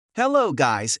Hello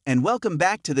guys and welcome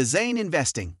back to the Zain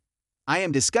Investing. I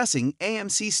am discussing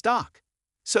AMC stock.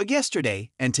 So yesterday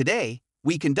and today,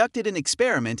 we conducted an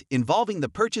experiment involving the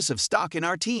purchase of stock in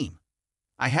our team.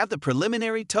 I have the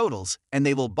preliminary totals and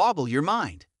they will boggle your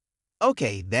mind.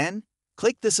 Okay then,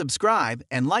 click the subscribe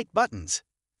and like buttons.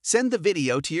 Send the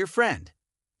video to your friend.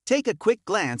 Take a quick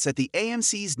glance at the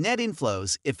AMC's net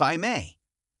inflows if I may.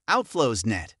 Outflows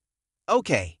net.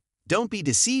 Okay, don't be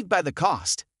deceived by the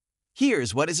cost.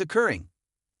 Here's what is occurring.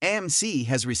 AMC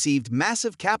has received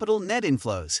massive capital net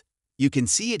inflows. You can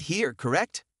see it here,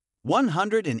 correct?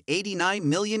 189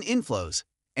 million inflows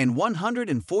and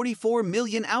 144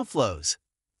 million outflows.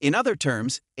 In other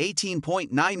terms,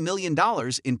 $18.9 million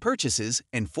in purchases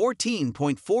and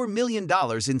 $14.4 million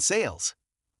in sales.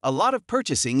 A lot of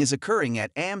purchasing is occurring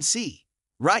at AMC.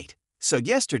 Right, so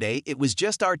yesterday it was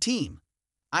just our team.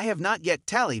 I have not yet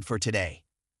tallied for today.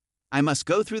 I must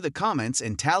go through the comments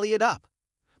and tally it up.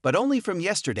 But only from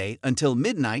yesterday until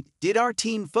midnight did our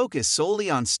team focus solely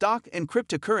on stock and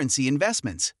cryptocurrency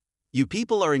investments. You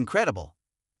people are incredible.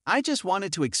 I just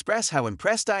wanted to express how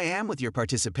impressed I am with your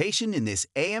participation in this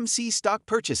AMC stock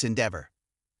purchase endeavor.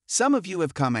 Some of you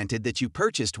have commented that you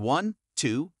purchased 1,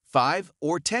 2, 5,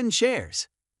 or 10 shares.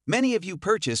 Many of you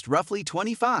purchased roughly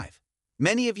 25.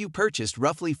 Many of you purchased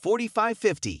roughly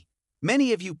 45-50.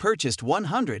 Many of you purchased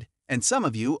 100. And some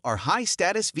of you are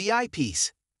high-status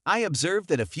VIPs. I observed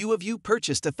that a few of you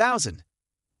purchased 1,000.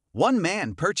 One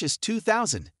man purchased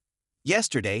 2,000.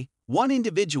 Yesterday, one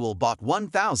individual bought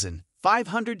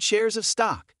 1,500 shares of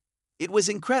stock. It was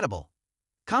incredible.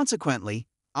 Consequently,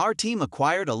 our team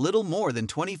acquired a little more than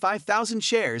 25,000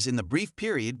 shares in the brief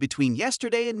period between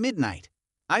yesterday and midnight.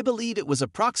 I believe it was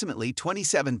approximately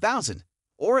 27,000,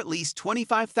 or at least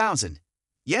 25,000.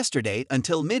 Yesterday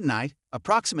until midnight,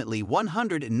 approximately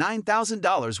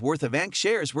 $109,000 worth of ANC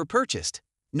shares were purchased.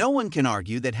 No one can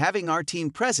argue that having our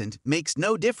team present makes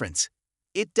no difference.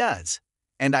 It does.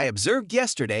 And I observed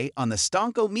yesterday on the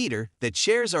Stonko-meter that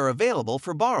shares are available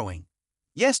for borrowing.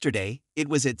 Yesterday, it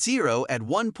was at 0 at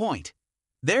one point.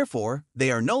 Therefore,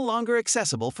 they are no longer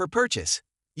accessible for purchase.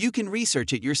 You can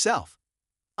research it yourself.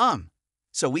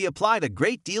 So we applied a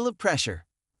great deal of pressure.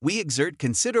 We exert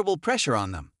considerable pressure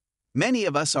on them. Many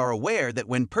of us are aware that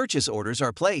when purchase orders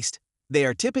are placed, they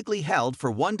are typically held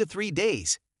for 1 to 3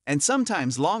 days, and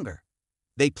sometimes longer.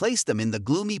 They place them in the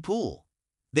gloomy pool.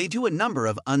 They do a number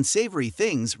of unsavory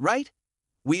things, right?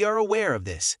 We are aware of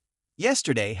this.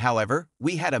 Yesterday, however,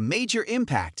 we had a major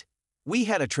impact. We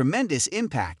had a tremendous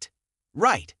impact.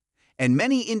 Right. And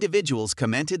many individuals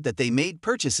commented that they made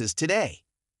purchases today.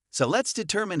 So let's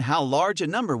determine how large a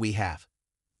number we have.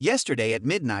 Yesterday at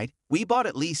midnight, we bought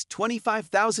at least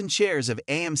 25,000 shares of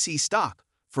AMC stock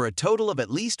for a total of at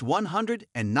least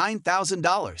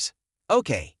 $109,000.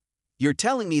 Okay, you're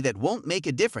telling me that won't make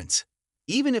a difference.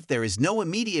 Even if there is no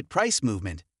immediate price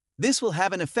movement, this will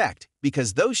have an effect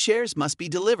because those shares must be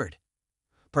delivered.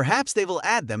 Perhaps they will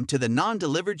add them to the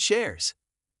non-delivered shares.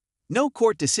 No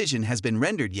court decision has been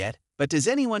rendered yet, but does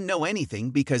anyone know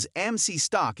anything because AMC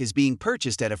stock is being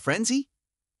purchased at a frenzy?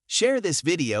 Share this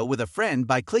video with a friend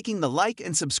by clicking the like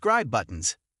and subscribe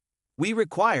buttons. We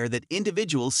require that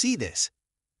individuals see this.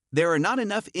 There are not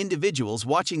enough individuals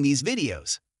watching these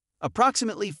videos.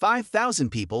 Approximately 5,000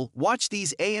 people watch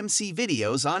these AMC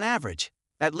videos on average.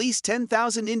 At least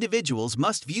 10,000 individuals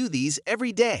must view these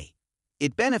every day.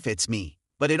 It benefits me,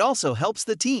 but it also helps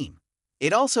the team.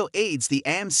 It also aids the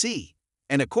AMC.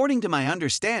 And according to my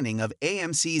understanding of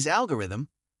AMC's algorithm,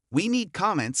 we need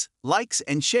comments, likes,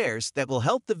 and shares that will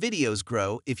help the videos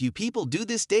grow if you people do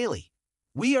this daily.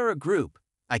 We are a group.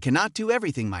 I cannot do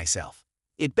everything myself.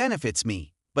 It benefits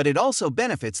me, but it also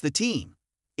benefits the team.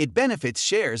 It benefits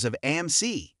shares of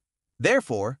AMC.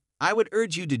 Therefore, I would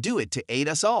urge you to do it to aid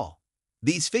us all.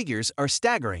 These figures are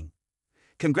staggering.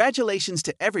 Congratulations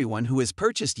to everyone who has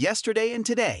purchased yesterday and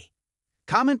today.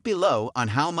 Comment below on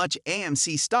how much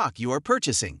AMC stock you are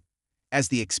purchasing, as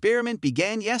the experiment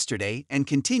began yesterday and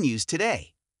continues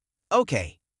today.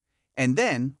 Okay. And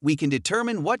then we can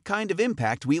determine what kind of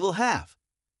impact we will have.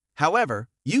 However,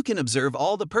 you can observe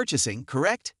all the purchasing,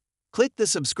 correct? Click the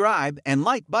subscribe and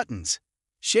like buttons.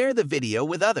 Share the video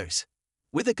with others.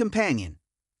 With a companion.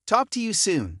 Talk to you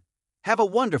soon. Have a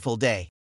wonderful day.